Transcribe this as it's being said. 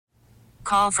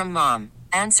Call from mom.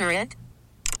 Answer it.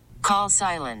 Call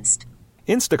silenced.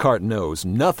 Instacart knows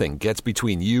nothing gets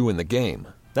between you and the game.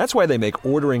 That's why they make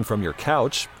ordering from your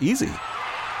couch easy.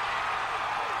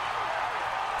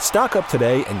 Stock up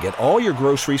today and get all your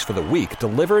groceries for the week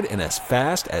delivered in as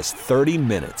fast as 30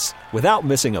 minutes without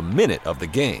missing a minute of the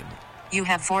game. You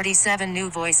have 47 new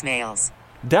voicemails.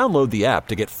 Download the app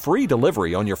to get free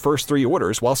delivery on your first 3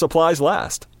 orders while supplies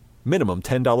last. Minimum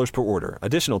 $10 per order.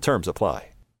 Additional terms apply.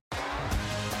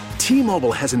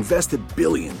 T-Mobile has invested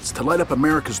billions to light up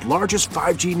America's largest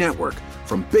 5G network,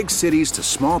 from big cities to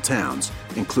small towns,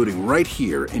 including right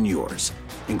here in yours.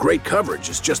 And great coverage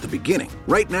is just the beginning.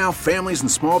 Right now, families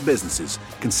and small businesses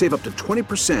can save up to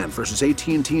 20% versus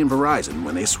AT&T and Verizon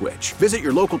when they switch. Visit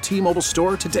your local T-Mobile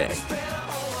store today.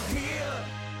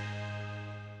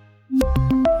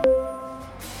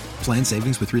 Plan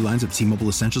savings with 3 lines of T-Mobile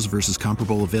Essentials versus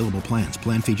comparable available plans.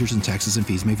 Plan features and taxes and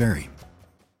fees may vary.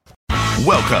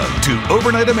 Welcome to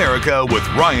Overnight America with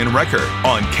Ryan Recker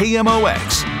on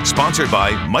KMOX. Sponsored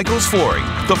by Michael's Flooring,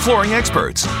 the flooring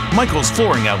experts.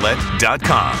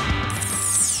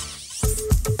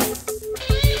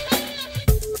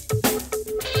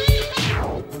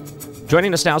 Michael'sFlooringOutlet.com.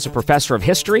 Joining us now is a professor of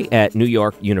history at New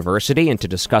York University, and to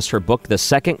discuss her book, The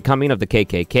Second Coming of the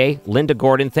KKK, Linda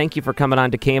Gordon. Thank you for coming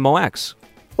on to KMOX.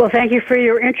 Well, thank you for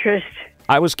your interest.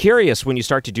 I was curious, when you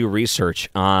start to do research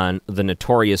on the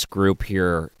notorious group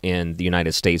here in the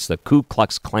United States, the Ku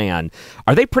Klux Klan,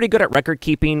 are they pretty good at record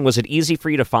keeping? Was it easy for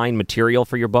you to find material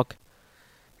for your book?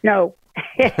 No.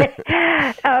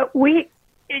 We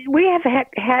have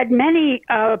had many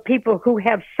people who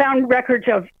have found records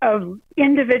of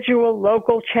individual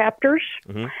local chapters,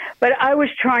 but I was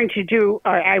trying to do,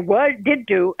 did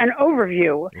do an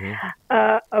overview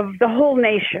of the whole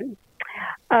nation.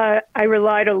 I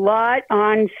relied a lot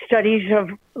on studies of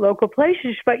local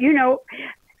places, but,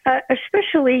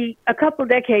 especially a couple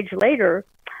decades later,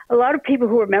 a lot of people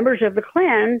who were members of the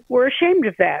Klan were ashamed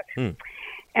of that.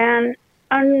 And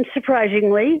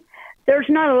unsurprisingly, there's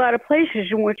not a lot of places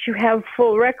in which you have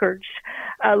full records,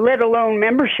 let alone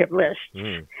membership lists.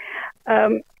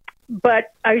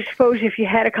 But I suppose if you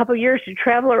had a couple years to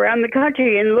travel around the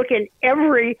country and look in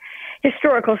every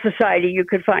historical society, you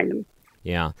could find them.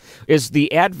 Yeah. Is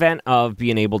the advent of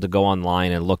being able to go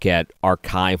online and look at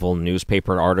archival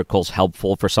newspaper articles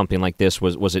helpful for something like this?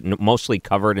 Was it mostly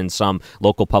covered in some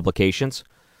local publications?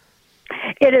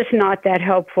 It is not that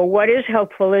helpful. What is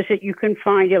helpful is that you can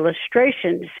find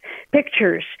illustrations,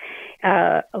 pictures,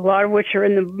 a lot of which are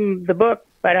in the book,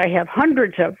 but I have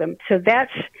hundreds of them. So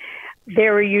that's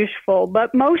very useful.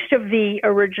 But most of the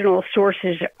original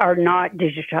sources are not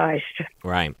digitized.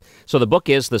 Right. So the book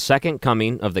is The Second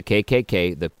Coming of the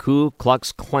KKK, the Ku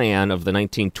Klux Klan of the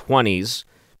 1920s.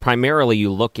 Primarily,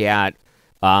 you look at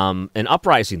an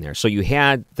uprising there. So you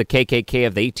had the KKK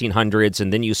of the 1800s,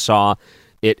 and then you saw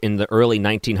it in the early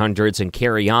 1900s and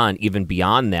carry on even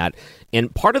beyond that.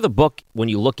 And part of the book, when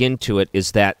you look into it,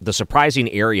 is that the surprising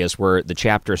areas where the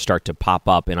chapters start to pop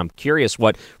up. And I'm curious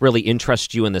what really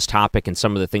interests you in this topic and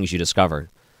some of the things you discovered.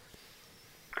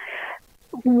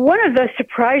 One of the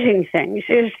surprising things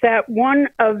is that one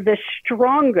of the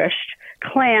strongest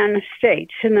Klan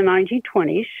states in the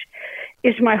 1920s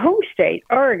is my home state,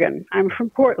 Oregon. I'm from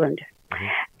Portland.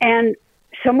 And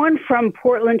someone from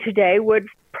Portland today would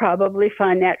probably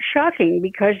find that shocking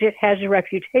because it has a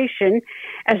reputation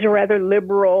as a rather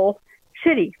liberal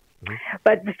city.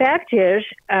 But the fact is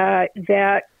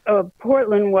that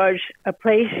Portland was a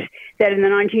place that in the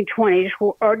 1920s,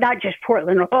 or not just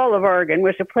Portland, all of Oregon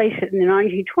was a place that in the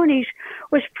 1920s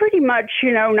was pretty much,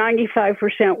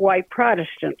 95% white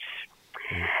Protestants.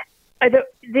 The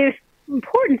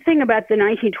important thing about the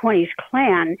 1920s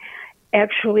Klan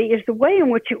actually is the way in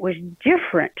which it was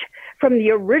different from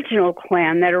the original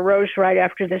Klan that arose right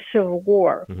after the Civil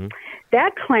War.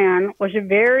 That Klan was a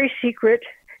very secret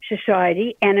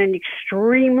society and an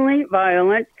extremely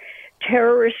violent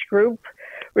terrorist group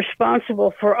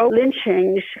responsible for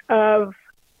lynchings of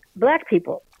black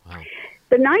people.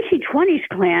 The 1920s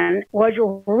Klan was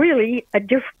really a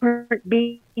different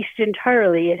beast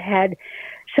entirely. It had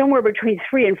somewhere between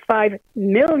 3 and 5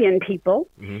 million people,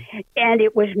 and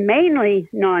it was mainly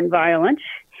nonviolent.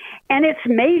 And its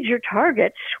major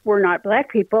targets were not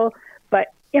black people,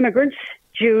 but immigrants,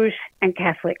 Jews, and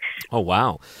Catholics. Oh,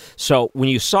 wow. So when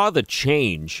you saw the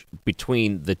change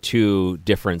between the two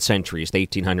different centuries, the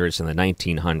 1800s and the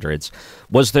 1900s,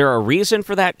 was there a reason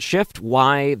for that shift?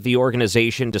 Why the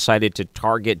organization decided to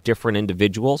target different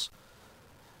individuals?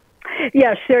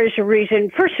 Yes, there is a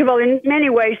reason. First of all, in many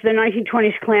ways, the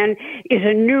 1920s Klan is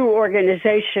a new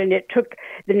organization. It took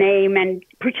the name and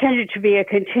pretended to be a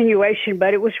continuation,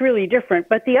 but it was really different.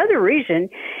 But the other reason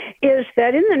is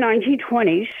that in the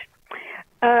 1920s,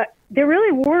 there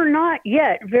really were not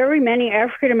yet very many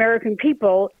African-American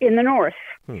people in the North.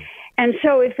 And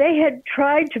so if they had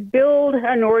tried to build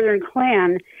a Northern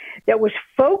Klan that was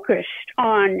focused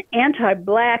on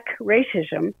anti-Black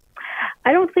racism,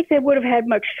 I don't think they would have had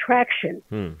much traction.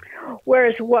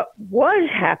 Whereas what was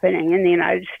happening in the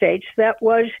United States that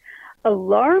was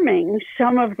alarming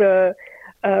some of the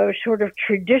sort of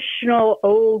traditional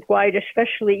old white,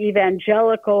 especially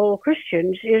evangelical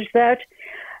Christians, is that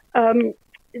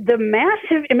the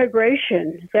massive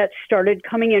immigration that started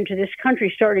coming into this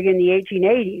country starting in the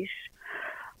 1880s,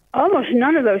 almost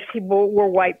none of those people were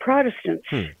white Protestants.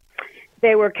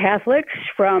 They were Catholics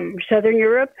from Southern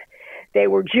Europe. They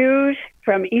were Jews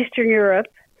from Eastern Europe.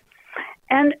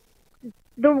 And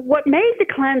what made the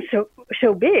Klan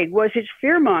so big was its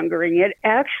fear-mongering. It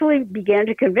actually began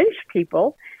to convince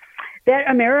people that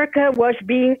America was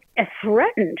being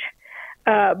threatened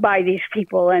by these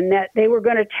people and that they were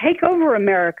going to take over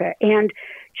America and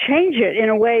change it in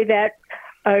a way that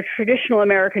traditional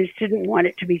Americans didn't want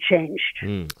it to be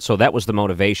changed. So that was the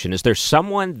motivation. Is there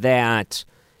someone that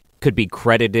could be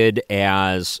credited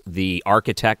as the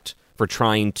architect for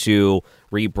trying to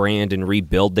rebrand and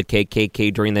rebuild the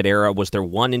KKK during that era? Was there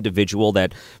one individual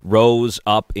that rose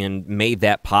up and made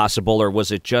that possible, or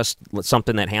was it just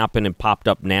something that happened and popped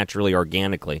up naturally,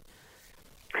 organically?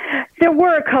 There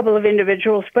were a couple of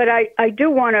individuals, but I do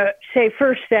want to say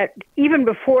first that even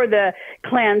before the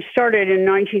Klan started in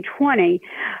 1920,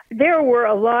 there were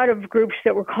a lot of groups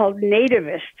that were called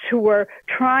nativists who were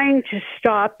trying to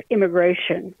stop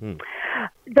immigration.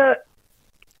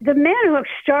 The man who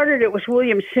started it was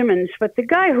William Simmons, but the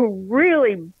guy who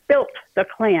really built the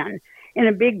Klan in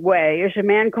a big way is a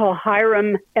man called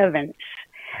Hiram Evans,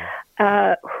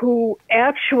 who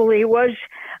actually was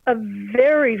a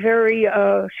very, very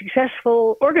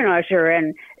successful organizer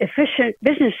and efficient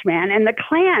businessman. And the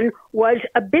Klan was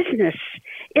a business.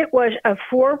 It was a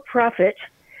for-profit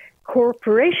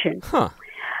corporation.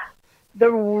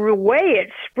 The way it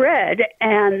spread,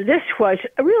 and this was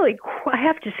really, I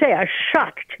have to say, a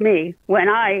shock to me when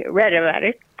I read about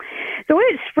it. The way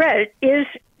it spread is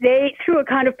they, through a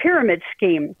kind of pyramid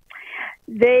scheme,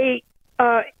 they,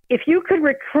 if you could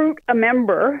recruit a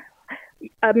member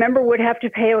would have to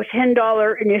pay a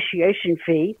 $10 initiation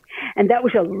fee, and that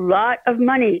was a lot of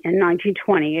money in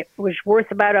 1920. It was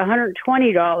worth about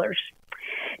 $120.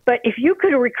 But if you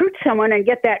could recruit someone and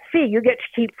get that fee, you get to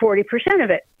keep 40% of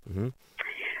it.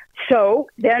 So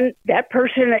then that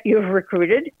person that you've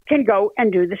recruited can go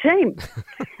and do the same.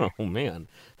 Oh, man.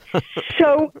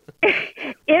 So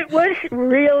it was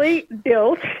really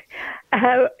built,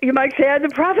 you might say, on the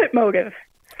profit motive.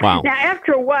 Wow. Now,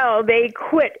 after a while, they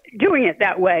quit doing it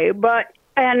that way.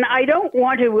 And I don't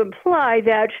want to imply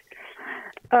that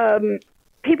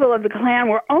people of the Klan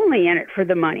were only in it for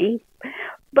the money.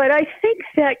 But I think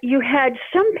that you had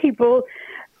some people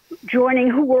joining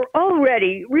who were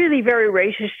already really very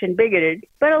racist and bigoted.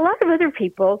 But a lot of other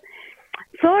people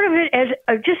thought of it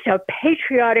as just a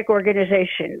patriotic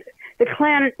organization. The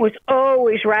Klan was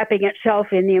always wrapping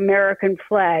itself in the American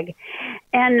flag.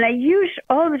 And they used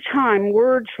all the time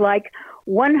words like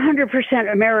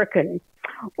 100% American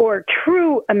or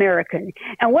true American.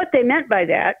 And what they meant by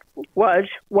that was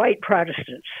white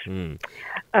Protestants.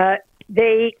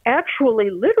 They actually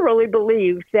literally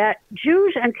believed that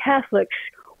Jews and Catholics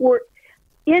were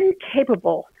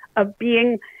incapable of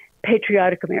being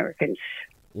patriotic Americans.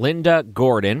 Linda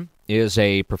Gordon is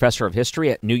a professor of history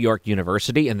at New York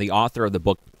University and the author of the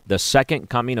book, The Second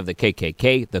Coming of the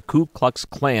KKK, the Ku Klux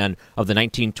Klan of the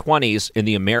 1920s in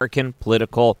the American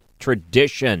Political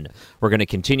Tradition. We're going to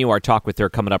continue our talk with her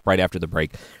coming up right after the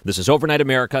break. This is Overnight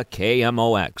America,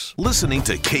 KMOX. Listening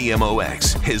to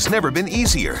KMOX has never been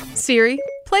easier. Siri,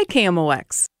 play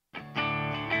KMOX.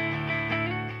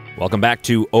 Welcome back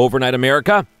to Overnight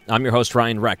America. I'm your host,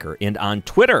 Ryan Recker, and on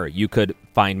Twitter, you could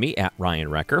find me at Ryan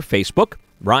Recker, Facebook,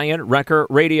 Ryan Recker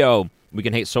Radio. We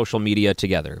can hate social media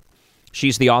together.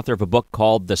 She's the author of a book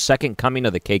called The Second Coming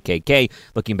of the KKK,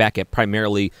 looking back at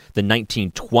primarily the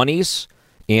 1920s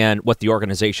and what the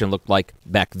organization looked like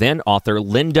back then. Author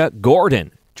Linda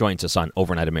Gordon joins us on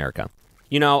Overnight America.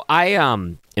 You know, I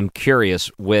am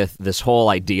curious with this whole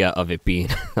idea of it being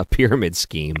a pyramid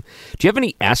scheme. Do you have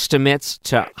any estimates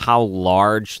to how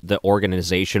large the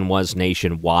organization was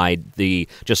nationwide?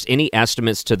 Just any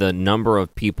estimates to the number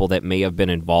of people that may have been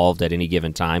involved at any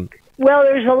given time? Well,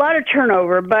 there's a lot of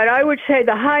turnover, but I would say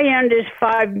the high end is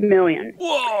 5 million.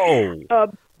 Whoa!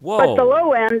 Whoa! But the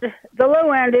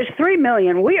low end is 3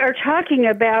 million. We are talking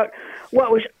about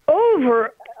what was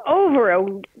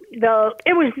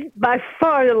it was by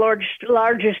far the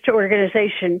largest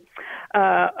organization,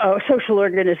 social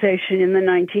organization in the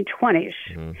 1920s.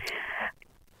 Mm-hmm.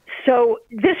 So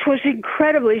this was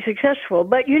incredibly successful.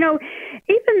 But,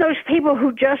 even those people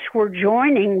who just were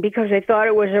joining because they thought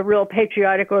it was a real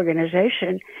patriotic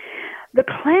organization, the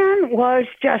Klan was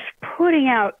just putting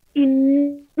out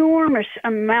enormous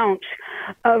amounts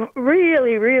of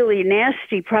really, really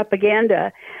nasty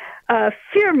propaganda,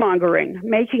 fear-mongering,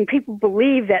 making people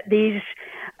believe that these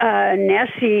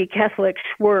nasty Catholics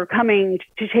were coming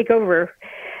to take over.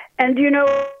 And,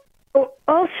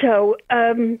 also,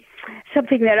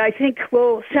 something that I think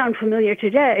will sound familiar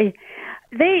today,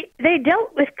 they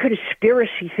dealt with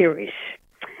conspiracy theories.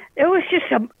 It was just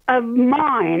a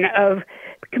mine of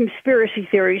conspiracy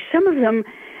theories, some of them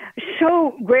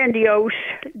so grandiose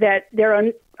that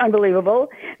they're unbelievable.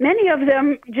 Many of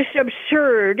them just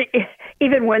absurd,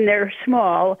 even when they're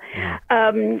small.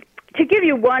 To give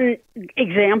you one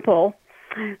example,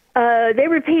 they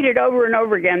repeated over and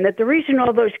over again that the reason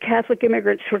all those Catholic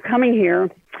immigrants were coming here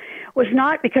was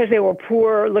not because they were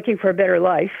poor looking for a better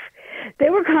life. They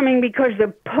were coming because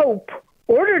the Pope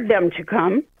ordered them to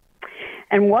come.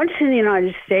 And once in the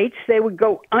United States, they would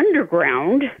go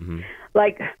underground,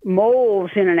 like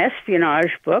moles in an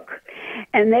espionage book,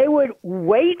 and they would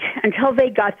wait until they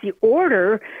got the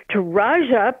order to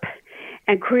rise up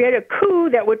and create a coup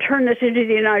that would turn this into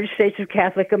the United States of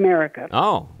Catholic America.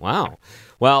 Oh, wow.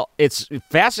 Well, it's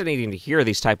fascinating to hear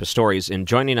these type of stories, and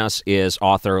joining us is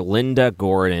author Linda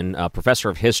Gordon, a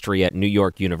professor of history at New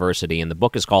York University, and the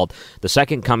book is called The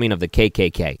Second Coming of the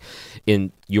KKK.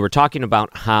 You were talking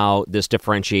about how this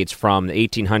differentiates from the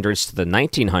 1800s to the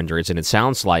 1900s, and it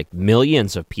sounds like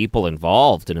millions of people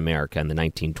involved in America in the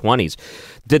 1920s.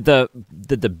 Did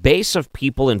the base of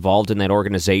people involved in that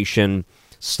organization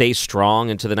stay strong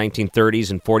into the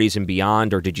 1930s and 40s and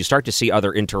beyond, or did you start to see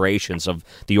other iterations of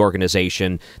the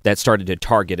organization that started to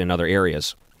target in other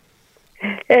areas?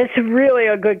 It's really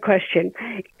a good question.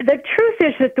 The truth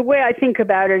is that the way I think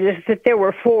about it is that there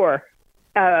were four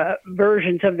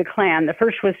versions of the Klan. The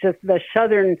first was the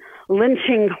Southern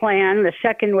lynching Klan. The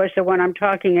second was the one I'm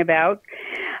talking about.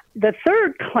 The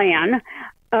third Klan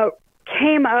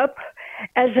came up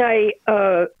as a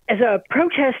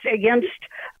protest against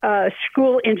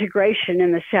school integration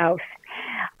in the South.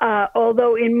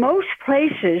 Although in most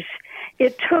places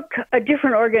it took a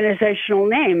different organizational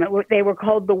name. They were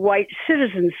called the White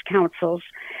Citizens Councils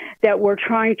that were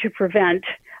trying to prevent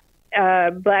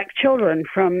black children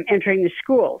from entering the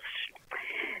schools.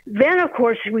 Then, of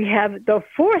course, we have the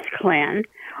fourth Klan,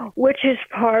 which is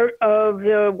part of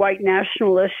the white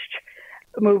nationalist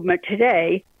movement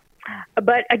today.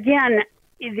 But again,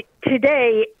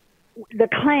 today, the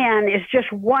Klan is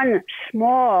just one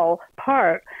small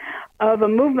part of a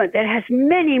movement that has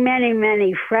many, many,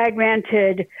 many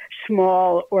fragmented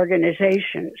small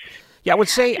organizations. Yeah, I would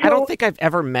say I don't think I've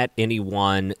ever met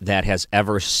anyone that has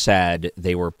ever said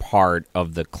they were part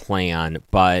of the Klan,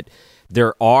 but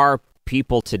there are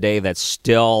people today that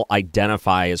still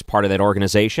identify as part of that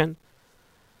organization.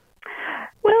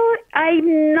 Well,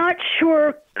 I'm not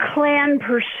sure Klan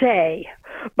per se.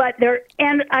 But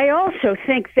and I also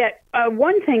think that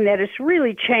one thing that has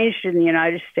really changed in the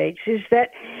United States is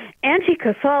that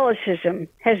anti-Catholicism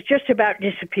has just about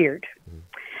disappeared.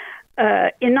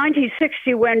 In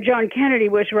 1960, when John Kennedy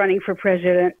was running for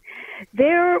president,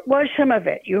 there was some of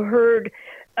it. You heard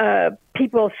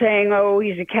people saying, oh,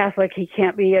 he's a Catholic, he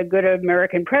can't be a good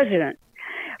American president.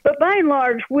 But by and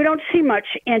large, we don't see much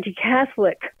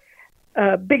anti-Catholic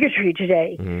bigotry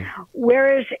today,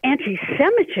 whereas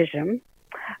anti-Semitism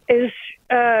is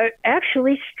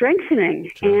actually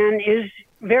strengthening and is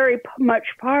very much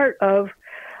part of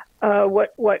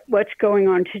what's going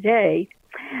on today.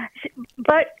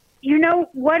 But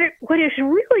what is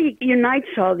really unites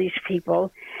all these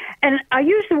people, and I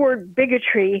use the word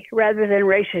bigotry rather than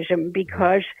racism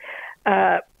because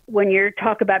when you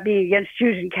talk about being against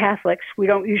Jews and Catholics, we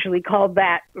don't usually call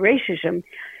that racism,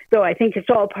 though I think it's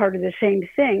all part of the same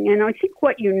thing. And I think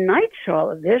what unites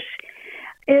all of this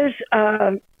is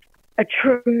a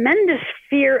tremendous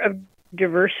fear of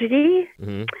diversity,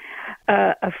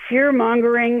 a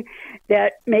fear-mongering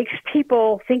that makes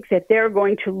people think that they're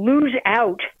going to lose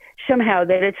out somehow,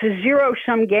 that it's a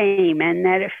zero-sum game, and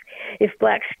that if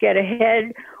blacks get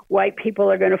ahead, white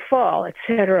people are going to fall,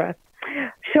 etc.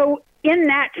 So in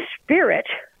that spirit,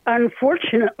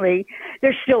 unfortunately,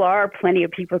 there still are plenty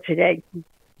of people today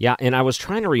Yeah, and I was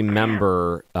trying to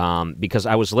remember because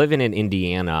I was living in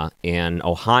Indiana and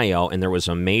Ohio, and there was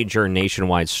a major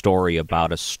nationwide story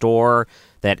about a store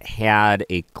that had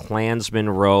a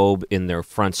Klansman robe in their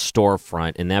front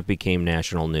storefront, and that became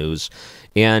national news.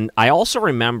 And I also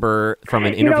remember from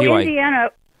an interview, Indiana.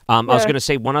 I was going to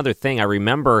say one other thing. I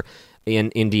remember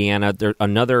in Indiana,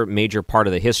 another major part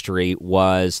of the history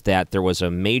was that there was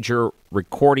a major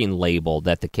recording label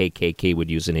that the KKK would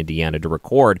use in Indiana to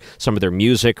record some of their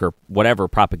music or whatever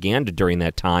propaganda during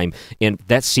that time, and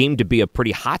that seemed to be a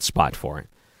pretty hot spot for it.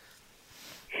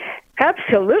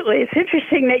 Absolutely. It's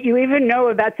interesting that you even know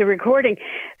about the recording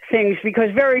things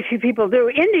because very few people do.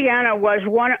 Indiana was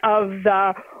one of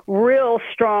the real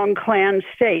strong Klan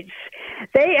states.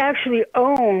 They actually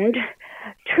owned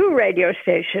 2 radio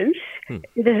stations.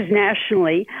 This is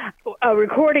nationally, a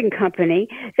recording company.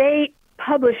 They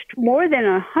published more than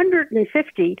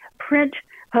 150 print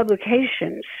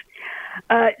publications.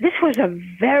 This was a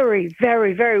very,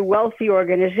 very, very wealthy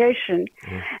organization.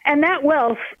 And that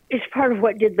wealth is part of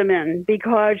what did them in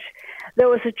because there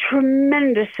was a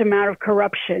tremendous amount of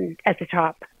corruption at the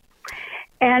top.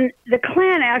 And the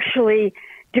Klan actually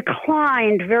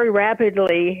declined very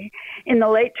rapidly in the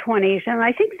late 20s. And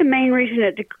I think the main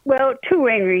reason 2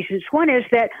 main reasons. One is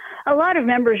that a lot of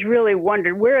members really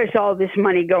wondered, where is all this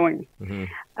money going?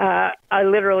 I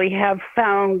literally have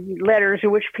found letters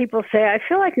in which people say, I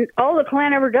feel like all the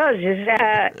Klan ever does is,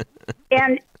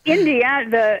 and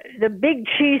Indiana, the big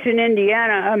cheese in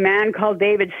Indiana, a man called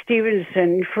David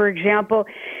Stevenson, for example,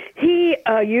 he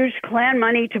used Klan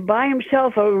money to buy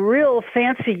himself a real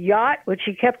fancy yacht, which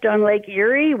he kept on Lake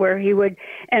Erie, where he would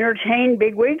entertain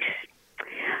bigwigs.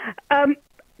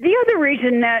 The other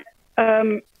reason that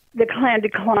the Klan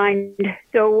declined,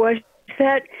 though, was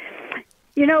that,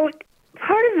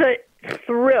 part of the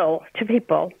thrill to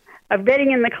people of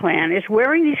getting in the Klan is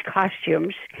wearing these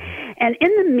costumes. And in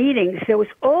the meetings, there was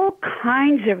all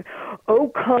kinds of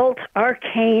occult,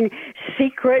 arcane,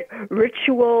 secret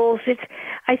rituals.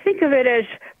 I think of it as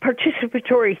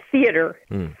participatory theater.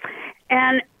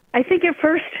 And I think at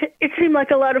first it seemed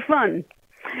like a lot of fun.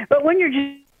 But when you're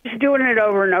just doing it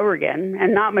over and over again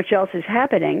and not much else is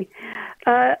happening,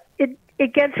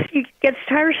 it gets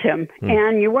tiresome.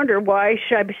 And you wonder, why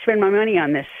should I spend my money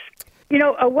on this?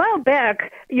 A while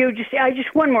back,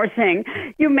 one more thing.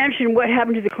 You mentioned what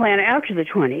happened to the Klan after the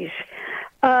 20s.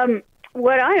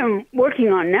 What I am working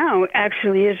on now,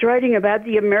 actually, is writing about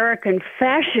the American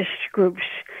fascist groups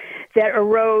that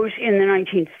arose in the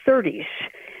 1930s.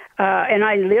 And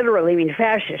I literally mean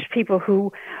fascists, people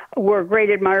who were great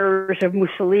admirers of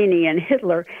Mussolini and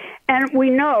Hitler. And we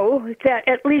know that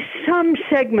at least some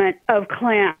segment of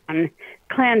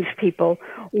Klan's people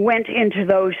went into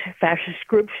those fascist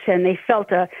groups, and they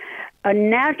felt a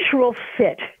natural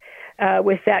fit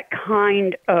with that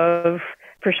kind of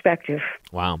perspective.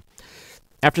 Wow.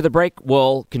 After the break,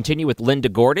 we'll continue with Linda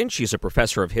Gordon. She's a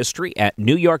professor of history at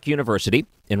New York University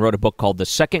and wrote a book called The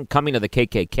Second Coming of the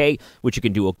KKK, which you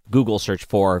can do a Google search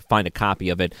for, find a copy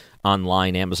of it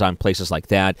online, Amazon, places like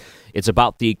that. It's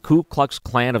about the Ku Klux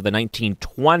Klan of the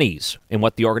 1920s and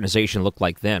what the organization looked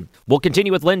like then. We'll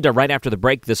continue with Linda right after the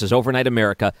break. This is Overnight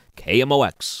America,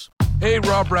 KMOX. Hey,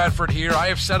 Rob Bradford here. I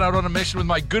have set out on a mission with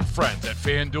my good friends at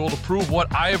FanDuel to prove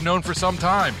what I have known for some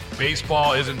time.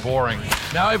 Baseball isn't boring.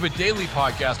 Now I have a daily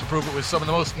podcast to prove it with some of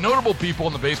the most notable people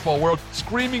in the baseball world,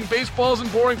 screaming baseball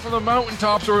isn't boring from the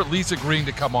mountaintops, or at least agreeing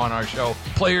to come on our show.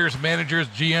 Players, managers,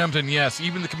 GMs, and yes,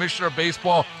 even the commissioner of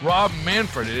baseball, Rob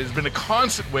Manfred. It has been a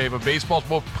constant wave of baseball's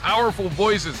most powerful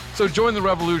voices. So join the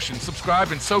revolution.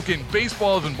 Subscribe and soak in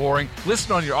Baseball Isn't Boring.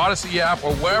 Listen on your Odyssey app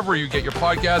or wherever you get your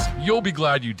podcasts. You'll be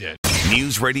glad you did.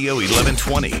 News Radio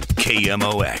 1120,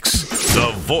 KMOX,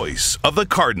 the voice of the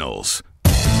Cardinals.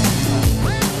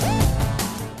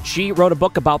 She wrote a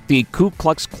book about the Ku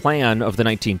Klux Klan of the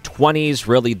 1920s,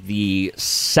 really the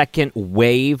second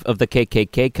wave of the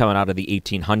KKK coming out of the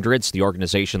 1800s, the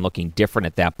organization looking different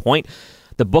at that point.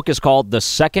 The book is called The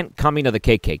Second Coming of the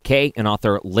KKK, and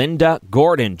author Linda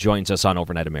Gordon joins us on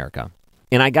Overnight America.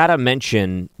 And I got to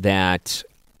mention that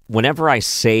whenever I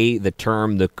say the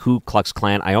term the Ku Klux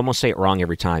Klan, I almost say it wrong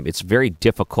every time. It's a very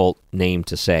difficult name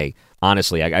to say,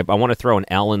 honestly. I want to throw an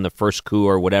L in the first Ku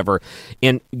or whatever.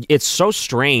 And it's so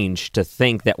strange to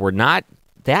think that we're not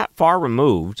that far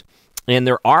removed, and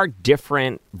there are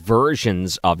different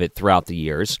versions of it throughout the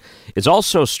years. It's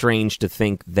also strange to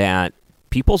think that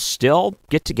people still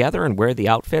get together and wear the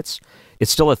outfits.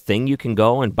 It's still a thing you can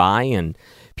go and buy, and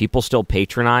people still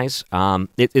patronize.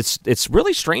 It's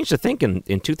really strange to think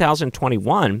in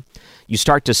 2021, you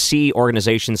start to see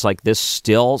organizations like this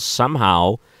still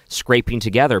somehow scraping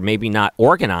together, maybe not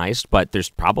organized, but there's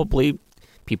probably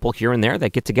people here and there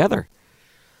that get together.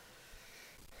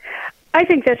 I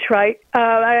think that's right.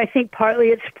 I think partly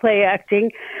it's play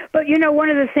acting. But, one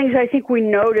of the things I think we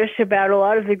notice about a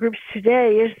lot of the groups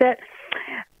today is that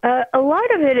a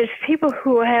lot of it is people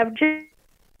who have just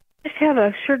have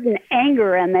a certain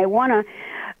anger, and they want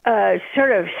to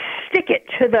sort of stick it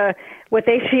to what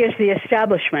they see as the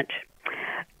establishment.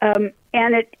 And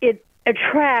it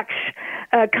attracts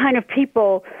kind of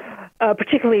people,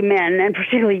 particularly men, and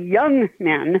particularly young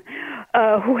men,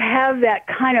 who have that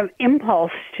kind of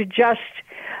impulse to just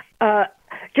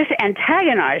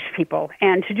antagonize people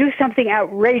and to do something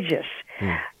outrageous.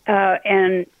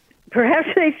 And perhaps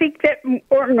they think that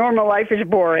normal life is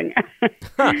boring.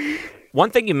 One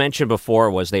thing you mentioned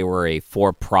before was they were a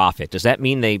for-profit. Does that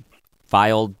mean they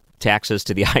filed taxes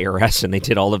to the IRS and they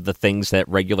did all of the things that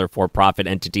regular for-profit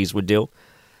entities would do?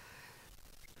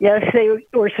 Yes, they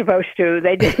were supposed to.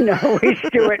 They didn't always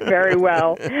do it very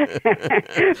well,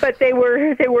 but they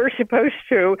were supposed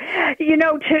to.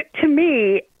 To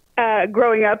me,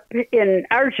 growing up in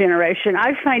our generation,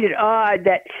 I find it odd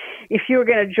that if you were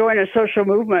going to join a social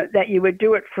movement, that you would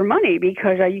do it for money,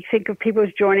 because I think of people as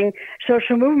joining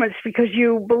social movements because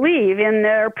you believe in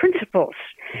their principles.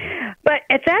 But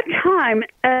at that time,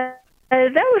 that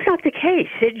was not the case.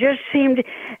 It just seemed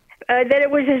that it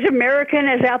was as American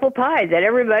as apple pie, that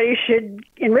everybody should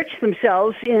enrich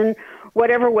themselves in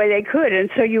whatever way they could. And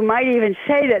so you might even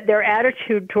say that their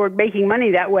attitude toward making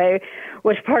money that way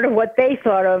was part of what they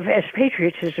thought of as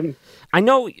patriotism. I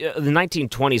know the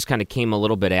 1920s kind of came a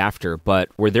little bit after, but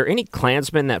were there any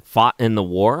Klansmen that fought in the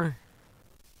war?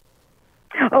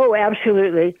 Oh,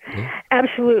 absolutely.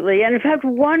 Absolutely. And in fact,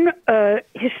 one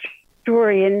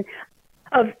historian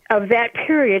of that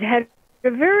period had a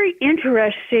very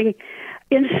interesting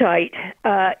insight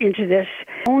into this.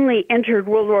 Only entered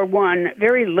World War I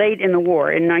very late in the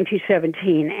war in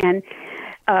 1917, and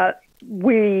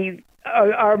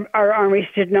our armies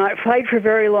did not fight for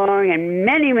very long, and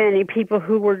many people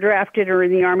who were drafted or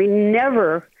in the Army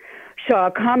never saw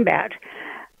combat.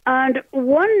 And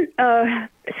one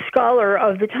scholar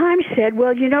of the time said,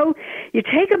 well, you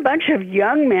take a bunch of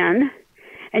young men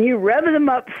and you rev them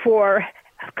up for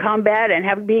combat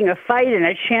and being a fight and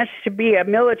a chance to be a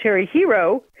military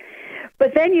hero,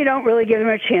 but then you don't really give them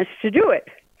a chance to do it.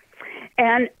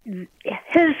 And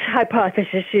his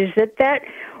hypothesis is that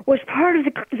was part of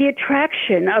the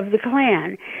attraction of the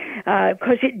Klan,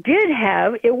 because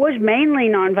it was mainly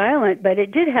nonviolent, but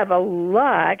it did have a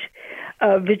lot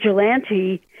of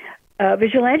vigilante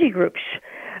groups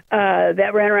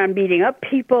that ran around beating up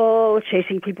people,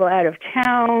 chasing people out of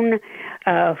town,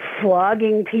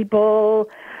 flogging people,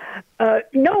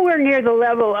 nowhere near the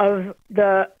level of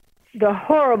the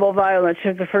horrible violence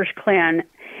of the first Klan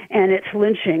and its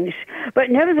lynchings. But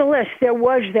nevertheless, there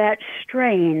was that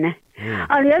strain. Yeah.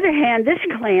 On the other hand, this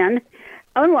Klan,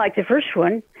 unlike the first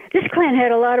one, this Klan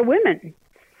had a lot of women.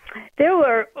 There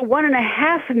were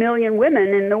 1.5 million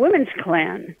women in the Women's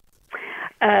Klan.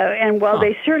 And while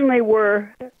they certainly were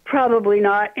probably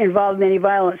not involved in any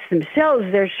violence themselves,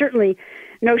 there's certainly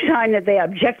no sign that they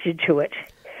objected to it.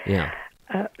 Yeah.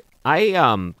 I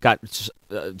got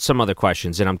some other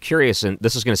questions, and I'm curious, and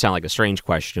this is going to sound like a strange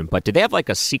question, but did they have like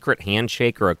a secret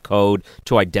handshake or a code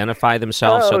to identify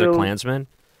themselves to other Klansmen?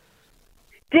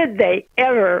 Did they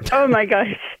ever? Oh, my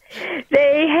gosh.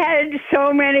 They had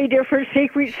so many different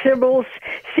secret symbols,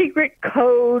 secret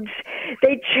codes.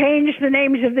 They changed the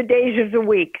names of the days of the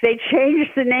week. They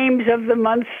changed the names of the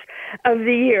months of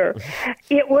the year.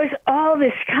 It was all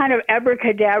this kind of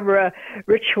abracadabra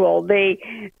ritual. They,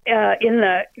 in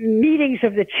the meetings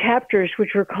of the chapters,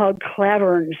 which were called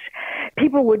claverns,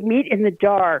 people would meet in the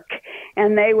dark,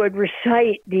 and they would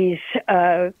recite these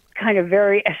kind of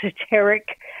very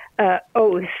esoteric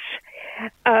oaths.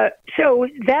 So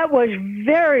that was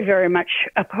very, very much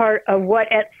a part of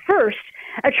what at first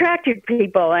attracted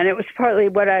people, and it was partly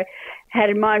what I had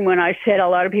in mind when I said a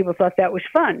lot of people thought that was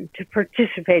fun to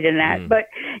participate in that. But,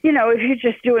 if you're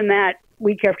just doing that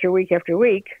week after week after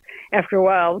week, after a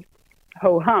while,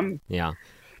 ho-hum. Yeah.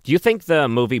 Do you think the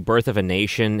movie Birth of a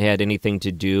Nation had anything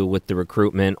to do with the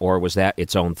recruitment, or was that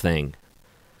its own thing?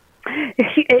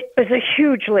 It was a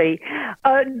hugely.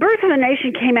 Birth of a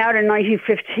Nation came out in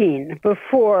 1915,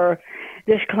 before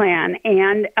this Klan,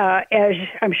 and as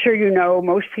I'm sure you know,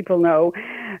 most people know,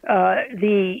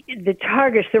 the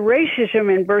targets, the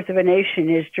racism in Birth of a Nation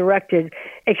is directed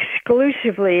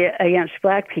exclusively against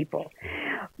black people.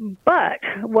 But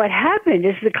what happened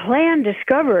is the Klan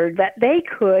discovered that they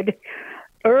could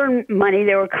earn money.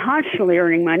 They were constantly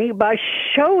earning money by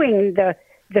showing the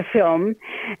film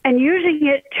and using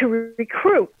it to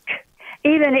recruit,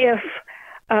 even if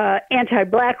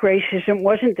anti-black racism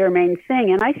wasn't their main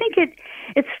thing. And I think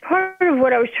it's part of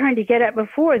what I was trying to get at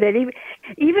before, that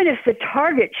even if the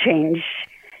target changes,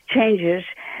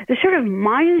 the sort of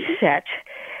mindset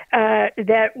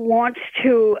that wants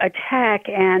to attack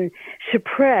and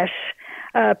suppress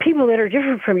people that are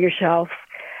different from yourself,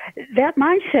 that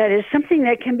mindset is something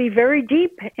that can be very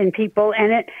deep in people,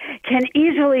 and it can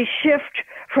easily shift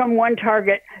from one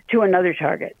target to another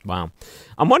target. Wow.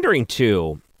 I'm wondering,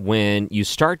 too, when you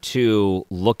start to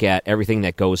look at everything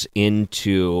that goes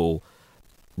into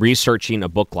researching a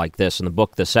book like this, and the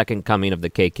book, The Second Coming of the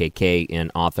KKK,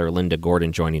 and author Linda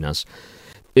Gordon joining us,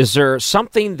 is there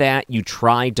something that you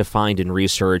tried to find in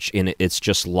research and it's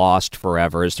just lost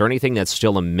forever? Is there anything that's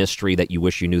still a mystery that you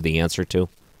wish you knew the answer to?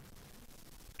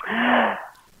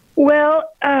 Well,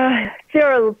 there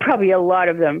are probably a lot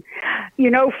of them.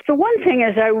 The one thing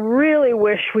is I really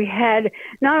wish we had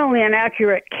not only an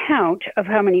accurate count of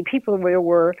how many people there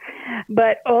were,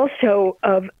 but also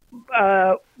of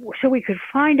so we could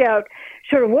find out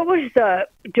sort of what was the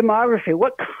demography,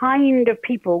 what kind of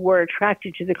people were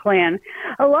attracted to the Klan.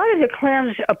 A lot of the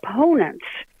Klan's opponents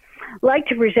like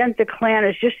to present the Klan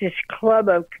as just this club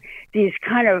of these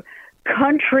kind of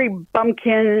country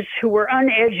bumpkins who were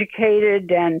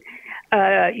uneducated and,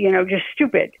 just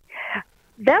stupid.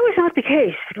 That was not the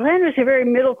case. The Klan was a very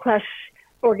middle-class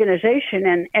organization,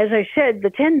 and as I said, the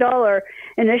 $10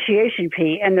 initiation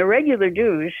fee and the regular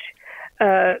dues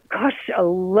costs a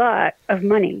lot of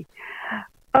money.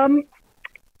 I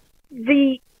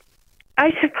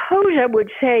suppose I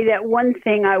would say that one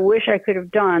thing I wish I could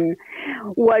have done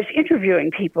was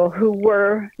interviewing people who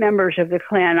were members of the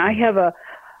Klan. I have a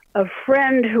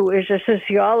friend who is a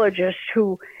sociologist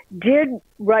who did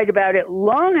write about it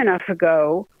long enough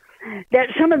ago that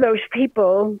some of those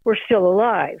people were still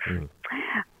alive.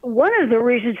 One of the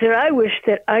reasons that I wish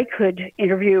that I could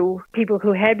interview people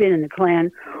who had been in the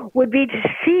Klan would be to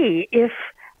see if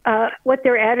what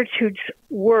their attitudes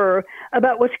were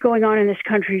about what's going on in this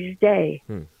country today.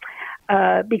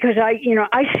 Because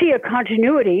I see a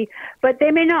continuity, but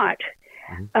they may not.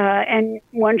 And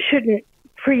one shouldn't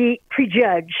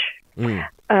prejudge.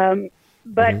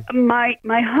 But my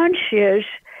hunch is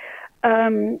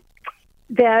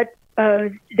that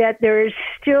there is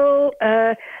still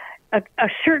a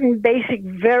certain basic,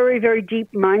 very, very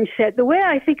deep mindset. The way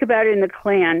I think about it in the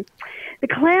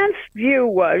Klan's view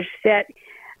was that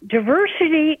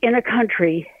diversity in a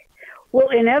country will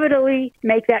inevitably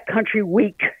make that country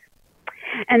weak.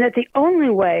 And that the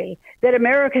only way that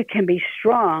America can be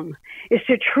strong is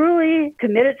to truly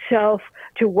commit itself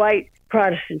to white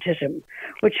Protestantism,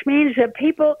 which means that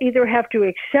people either have to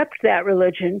accept that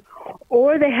religion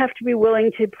or they have to be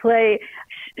willing to play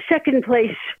second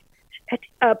place,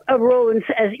 a role in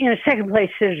a second place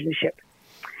citizenship.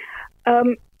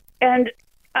 And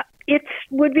it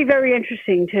would be very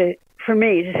interesting for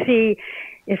me to see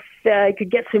if I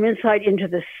could get some insight into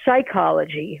the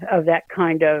psychology of that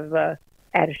kind of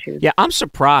attitude. Yeah, I'm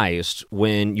surprised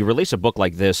when you release a book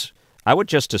like this. I would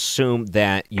just assume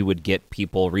that you would get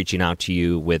people reaching out to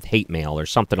you with hate mail or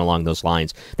something along those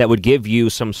lines that would give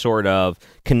you some sort of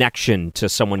connection to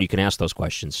someone you can ask those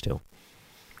questions to.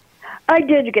 I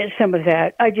did get some of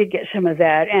that.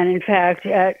 And in fact,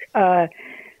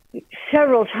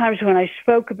 several times when I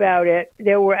spoke about it,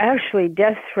 there were actually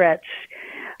death threats,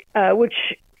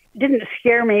 which didn't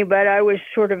scare me, but I was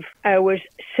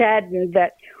saddened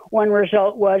that one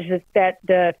result was that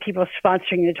the people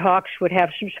sponsoring the talks would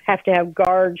have to have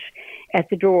guards at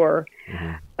the door.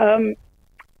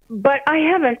 But I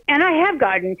haven't, and I have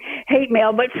gotten hate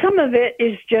mail, but some of it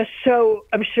is just so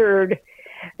absurd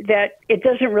that it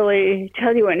doesn't really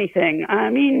tell you anything. I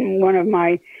mean, one of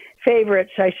my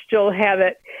favorites, I still have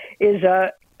it, is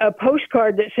a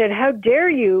postcard that said, "How dare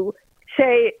you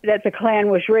say that the Klan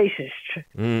was racist?"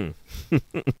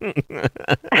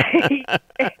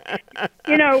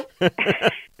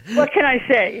 What can I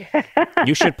say?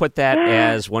 You should put that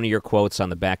as one of your quotes on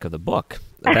the back of the book.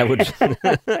 That would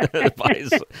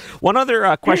advise. One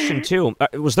other question, too.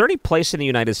 Was there any place in the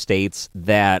United States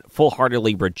that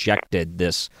full-heartedly rejected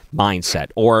this mindset,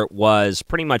 or was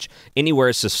pretty much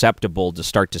anywhere susceptible to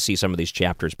start to see some of these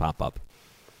chapters pop up?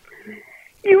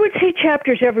 You would see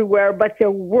chapters everywhere, but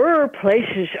there were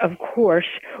places, of course,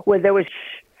 where there was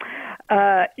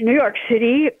New York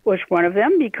City was one of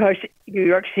them, because New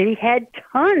York City had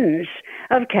tons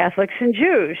of Catholics and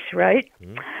Jews, right?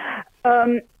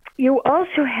 You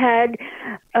also had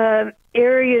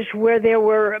areas where there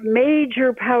were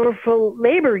major, powerful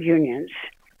labor unions,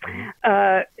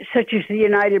 such as the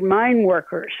United Mine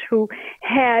Workers, who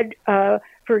had,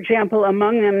 for example,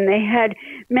 among them, they had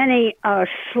many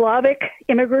Slavic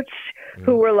immigrants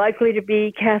who were likely to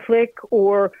be Catholic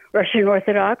or Russian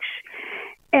Orthodox.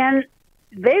 And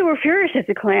they were furious at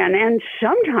the Klan. And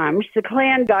sometimes the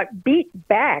Klan got beat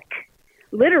back,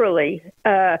 literally,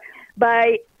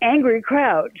 by angry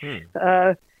crowds.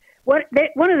 One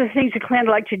of the things the Klan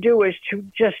liked to do was to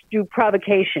just do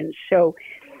provocations. So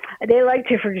they like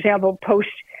to, for example, post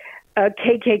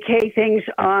KKK things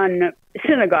on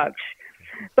synagogues.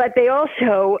 But they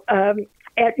also,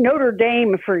 at Notre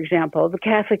Dame, for example, the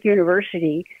Catholic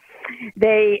University,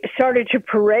 they started to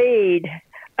parade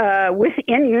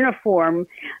in uniform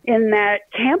in that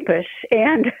campus.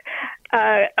 And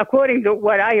according to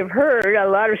what I have heard, a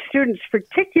lot of students,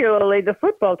 particularly the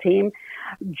football team,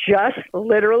 just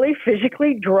literally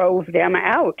physically drove them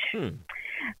out.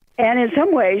 And in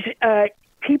some ways,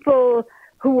 people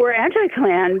who were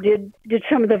anti-Klan did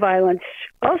some of the violence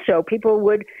also. People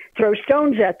would throw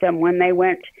stones at them when they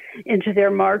went into their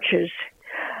marches.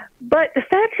 But the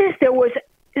fact is,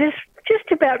 there's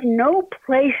just about no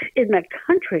place in the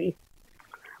country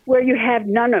where you have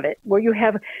none of it, where you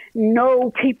have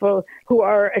no people who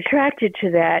are attracted to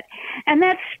that. And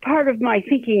that's part of my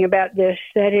thinking about this,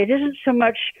 that it isn't so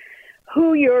much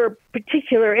who your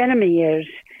particular enemy is,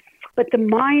 but the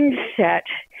mindset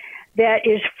that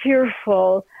is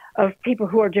fearful of people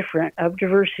who are different, of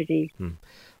diversity.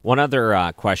 One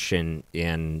other question,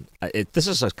 this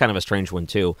is kind of a strange one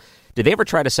too. Did they ever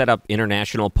try to set up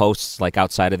international posts like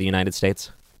outside of the United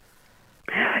States?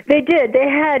 They did. They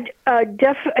had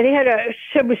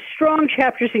some strong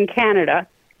chapters in Canada.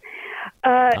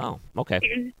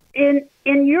 Okay. In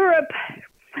Europe,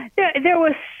 there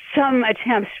was some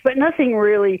attempts, but nothing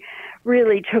really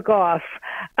took off.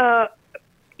 The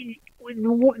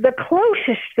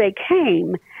closest they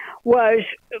came was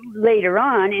later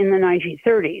on in the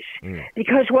 1930s,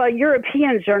 because while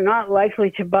Europeans are not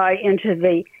likely to buy into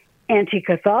the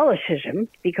anti-Catholicism,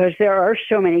 because there are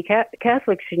so many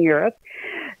Catholics in Europe,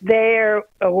 there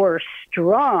were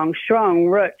strong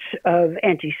roots of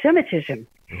anti-Semitism.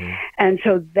 And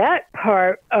so that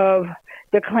part of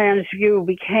the Klan's view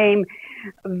became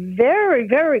very,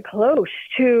 very close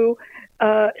to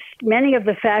many of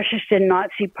the fascist and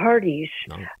Nazi parties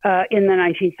in the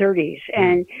 1930s.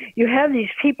 And you have these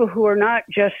people who are not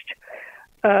just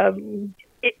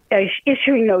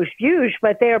issuing those views,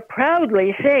 but they are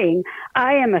proudly saying,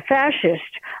 I am a fascist.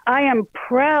 I am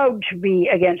proud to be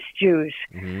against Jews.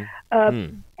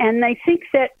 And I think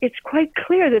that it's quite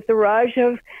clear that the rise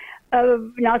of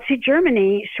Nazi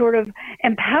Germany sort of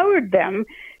empowered them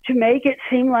to make it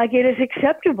seem like it is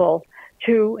acceptable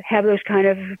to have those kind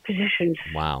of positions.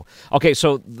 Wow. Okay,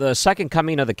 so the second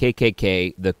coming of the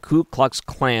KKK, the Ku Klux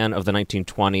Klan of the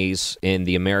 1920s in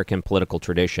the American political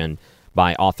tradition,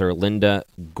 by author Linda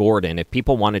Gordon. If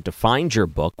people wanted to find your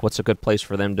book, what's a good place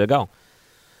for them to go?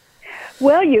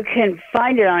 Well, you can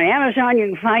find it on Amazon. You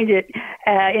can find it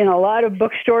in a lot of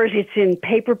bookstores. It's in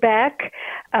paperback,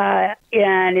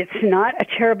 and it's not a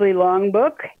terribly long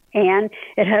book, and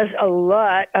it has a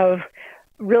lot of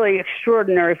really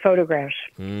extraordinary photographs.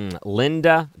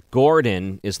 Linda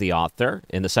Gordon is the author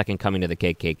in The Second Coming of the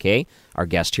KKK, our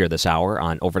guest here this hour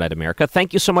on Overnight America.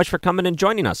 Thank you so much for coming and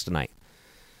joining us tonight.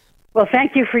 Well,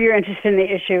 thank you for your interest in the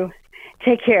issue.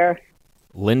 Take care.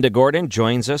 Linda Gordon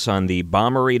joins us on the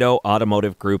Bommarito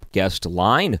Automotive Group guest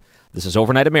line. This is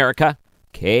Overnight America,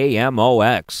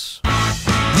 KMOX.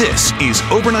 This is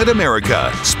Overnight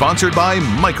America, sponsored by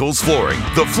Michael's Flooring,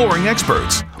 the flooring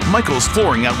experts.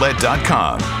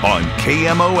 MichaelsFlooringOutlet.com on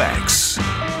KMOX.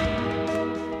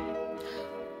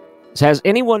 Has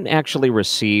anyone actually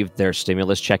received their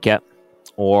stimulus check yet?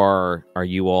 Or are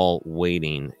you all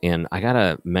waiting? And I got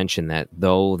to mention that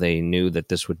though they knew that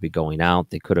this would be going out,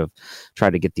 they could have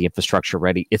tried to get the infrastructure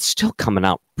ready. It's still coming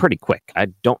out pretty quick. I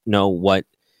don't know what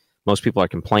most people are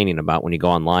complaining about when you go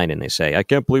online and they say, I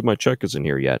can't believe my check isn't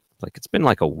here yet. Like, it's been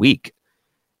like a week.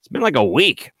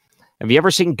 Have you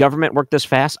ever seen government work this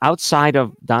fast? Outside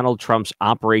of Donald Trump's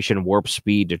Operation Warp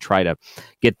Speed to try to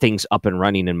get things up and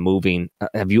running and moving,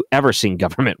 have you ever seen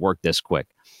government work this quick?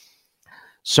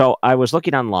 So I was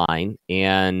looking online,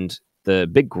 and the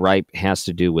big gripe has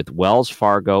to do with Wells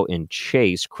Fargo and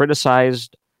Chase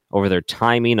criticized over their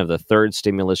timing of the third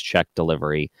stimulus check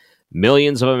delivery.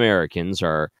 Millions of Americans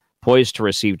are poised to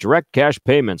receive direct cash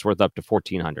payments worth up to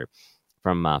 $1,400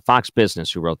 from Fox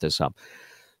Business, who wrote this up.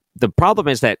 The problem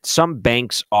is that some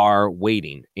banks are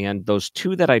waiting, and those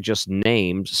two that I just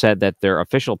named said that their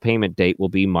official payment date will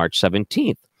be March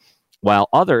 17th, while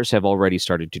others have already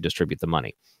started to distribute the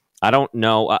money. I don't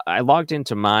know. I logged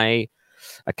into my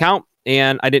account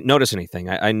and I didn't notice anything.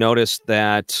 I noticed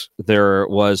that there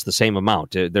was the same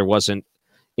amount. There wasn't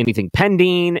anything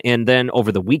pending? And then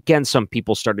over the weekend, some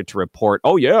people started to report,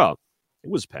 oh, yeah, it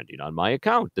was pending on my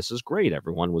account. This is great.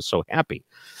 Everyone was so happy.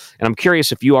 And I'm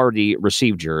curious if you already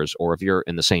received yours or if you're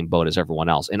in the same boat as everyone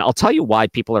else. And I'll tell you why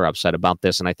people are upset about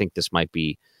this. And I think this might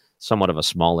be somewhat of a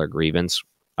smaller grievance.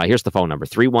 Here's the phone number,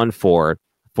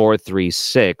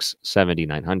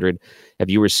 314-436-7900.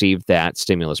 Have you received that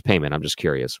stimulus payment? I'm just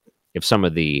curious if some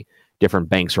of the different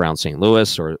banks around St.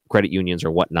 Louis or credit unions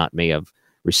or whatnot may have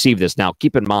received this. Now,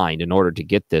 keep in mind, in order to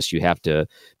get this, you have to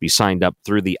be signed up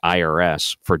through the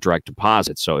IRS for direct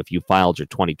deposit. So if you filed your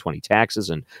 2020 taxes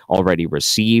and already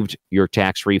received your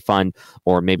tax refund,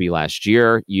 or maybe last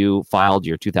year you filed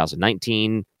your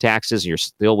 2019 taxes, you're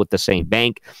still with the same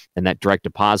bank, and that direct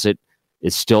deposit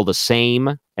is still the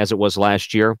same as it was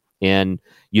last year, and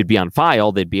you'd be on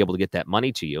file, they'd be able to get that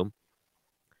money to you.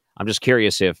 I'm just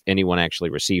curious if anyone actually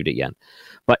received it yet.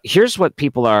 But here's what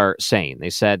people are saying. They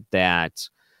said that,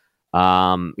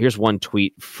 here's one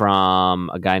tweet from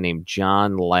a guy named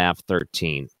John Laugh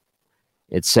 13.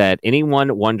 It said,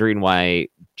 anyone wondering why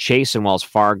Chase and Wells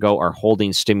Fargo are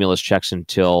holding stimulus checks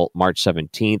until March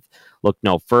 17th, look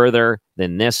no further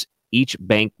than this. Each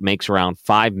bank makes around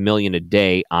 $5 million a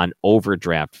day on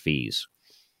overdraft fees.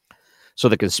 So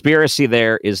the conspiracy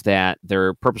there is that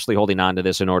they're purposely holding on to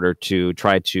this in order to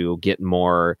try to get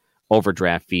more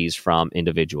overdraft fees from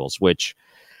individuals, which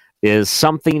is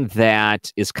something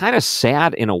that is kind of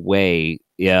sad in a way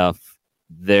if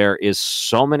there is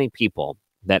so many people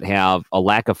that have a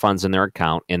lack of funds in their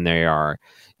account and they are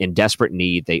in desperate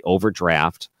need, they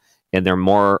overdraft, and they're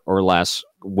more or less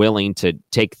willing to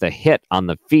take the hit on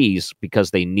the fees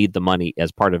because they need the money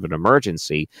as part of an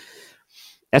emergency.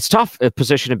 That's tough a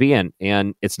position to be in,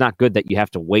 and it's not good that you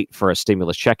have to wait for a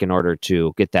stimulus check in order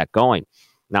to get that going.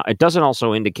 Now, it doesn't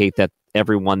also indicate that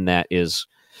everyone that is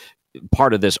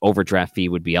part of this overdraft fee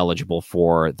would be eligible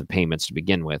for the payments to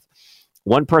begin with.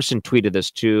 One person tweeted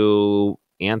this to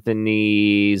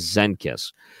Anthony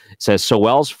Zenkis. It says, so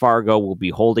Wells Fargo will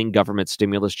be holding government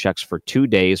stimulus checks for 2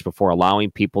 days before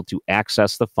allowing people to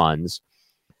access the funds.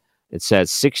 It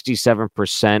says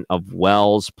 67% of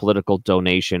Wells' political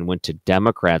donation went to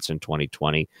Democrats in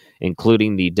 2020,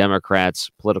 including the Democrats'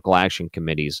 political action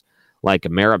committees like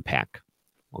AmeriPAC.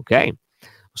 Okay,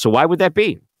 so why would that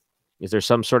be? Is there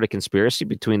some sort of conspiracy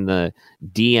between the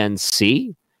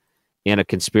DNC and a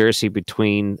conspiracy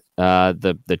between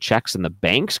the checks and the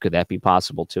banks? Could that be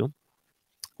possible too?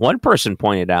 One person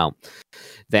pointed out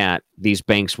that these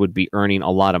banks would be earning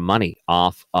a lot of money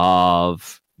off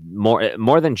of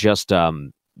more than just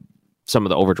some of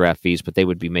the overdraft fees, but they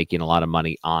would be making a lot of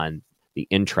money on the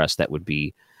interest that would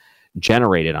be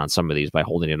generated on some of these by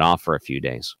holding it off for a few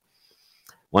days.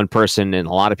 One person and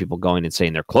a lot of people going and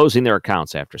saying they're closing their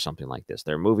accounts after something like this.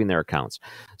 They're moving their accounts.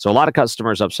 So a lot of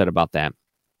customers upset about that.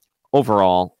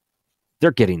 Overall, they're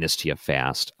getting this to you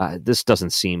fast. This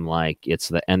doesn't seem like it's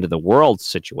the end of the world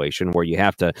situation where you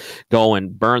have to go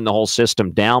and burn the whole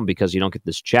system down because you don't get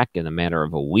this check in a matter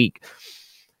of a week.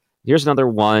 Here's another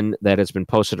one that has been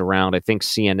posted around, I think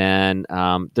CNN.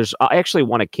 There's actually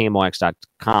one at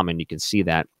KMOX.com, and you can see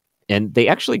that. And they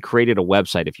actually created a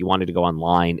website if you wanted to go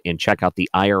online and check out the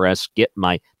IRS Get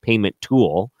My Payment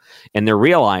tool. And they're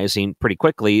realizing pretty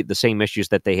quickly the same issues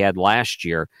that they had last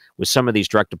year with some of these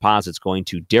direct deposits going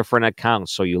to different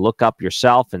accounts. So you look up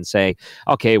yourself and say,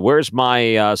 okay, where's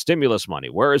my stimulus money?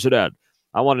 Where is it at?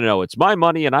 I want to know. It's my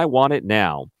money and I want it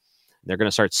now. They're going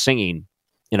to start singing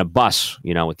in a bus,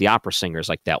 with the opera singers,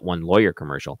 like that one lawyer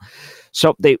commercial.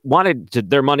 So they wanted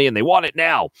their money and they want it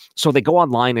now. So they go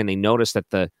online and they notice that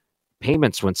the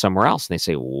payments went somewhere else. And they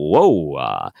say,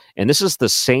 whoa. And this is the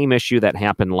same issue that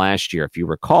happened last year. If you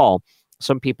recall,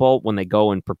 some people, when they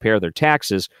go and prepare their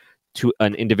taxes to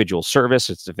an individual service,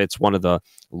 if it's one of the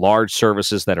large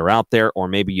services that are out there, or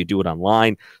maybe you do it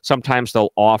online, sometimes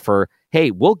they'll offer,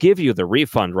 hey, we'll give you the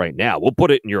refund right now. We'll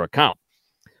put it in your account.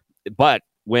 But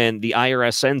when the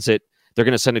IRS sends it, they're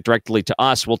going to send it directly to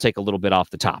us. We'll take a little bit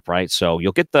off the top, right? So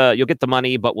you'll get the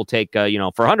money, but we'll take for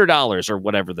 $100 or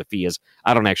whatever the fee is.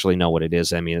 I don't actually know what it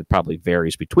is. I mean, it probably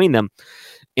varies between them.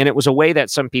 And it was a way that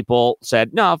some people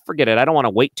said, no, forget it. I don't want to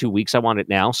wait 2 weeks. I want it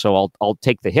now. So I'll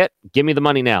take the hit. Give me the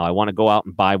money now. I want to go out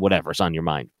and buy whatever's on your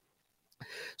mind.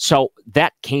 So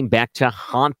that came back to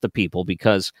haunt the people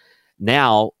because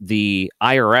now the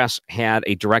IRS had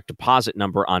a direct deposit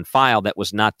number on file that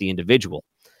was not the individual,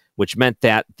 which meant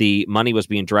that the money was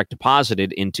being direct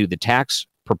deposited into the tax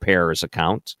preparer's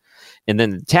account. And then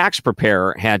the tax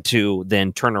preparer had to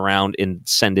then turn around and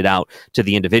send it out to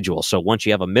the individual. So once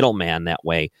you have a middleman that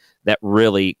way, that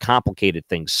really complicated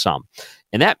things some.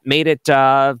 And that made it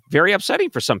very upsetting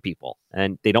for some people.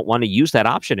 And they don't want to use that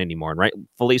option anymore. And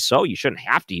rightfully so. You shouldn't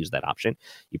have to use that option.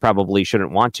 You probably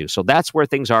shouldn't want to. So that's where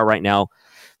things are right now.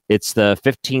 It's the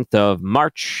 15th of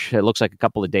March. It looks like a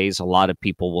couple of days. A lot of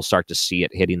people will start to see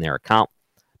it hitting their account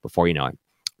before you know it.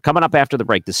 Coming up after the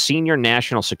break, the Senior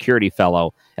National Security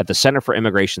Fellow at the Center for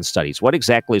Immigration Studies. What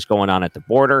exactly is going on at the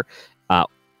border?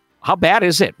 How bad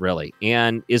is it, really?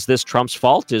 And is this Trump's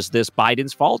fault? Is this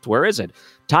Biden's fault? Where is it?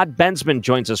 Todd Bensman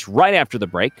joins us right after the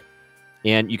break.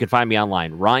 And you can find me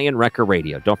online, Ryan Wrecker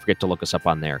Radio. Don't forget to look us up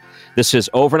on there. This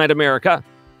is Overnight America,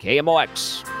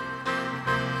 KMOX.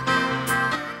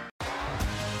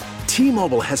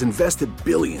 T-Mobile has invested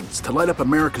billions to light up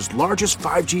America's largest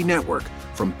 5G network,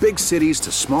 from big cities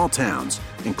to small towns,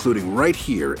 including right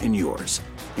here in yours.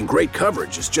 And great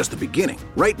coverage is just the beginning.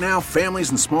 Right now, families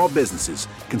and small businesses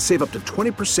can save up to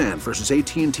 20% versus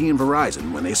AT&T and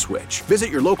Verizon when they switch. Visit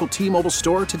your local T-Mobile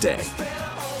store today.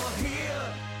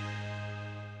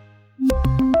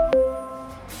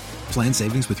 Plan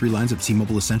savings with 3 lines of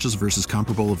T-Mobile Essentials versus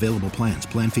comparable available plans.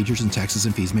 Plan features and taxes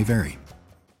and fees may vary.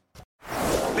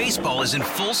 Baseball is in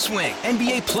full swing.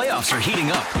 NBA playoffs are heating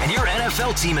up, and your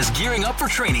NFL team is gearing up for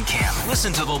training camp.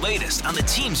 Listen to the latest on the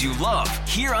teams you love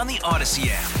here on the Odyssey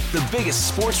app. The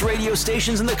biggest sports radio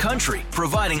stations in the country,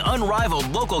 providing unrivaled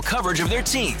local coverage of their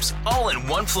teams, all in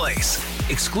one place.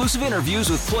 Exclusive interviews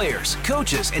with players,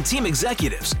 coaches, and team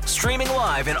executives, streaming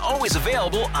live and always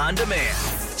available on demand.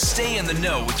 Stay in the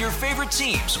know with your favorite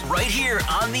teams right here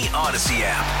on the Odyssey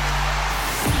app.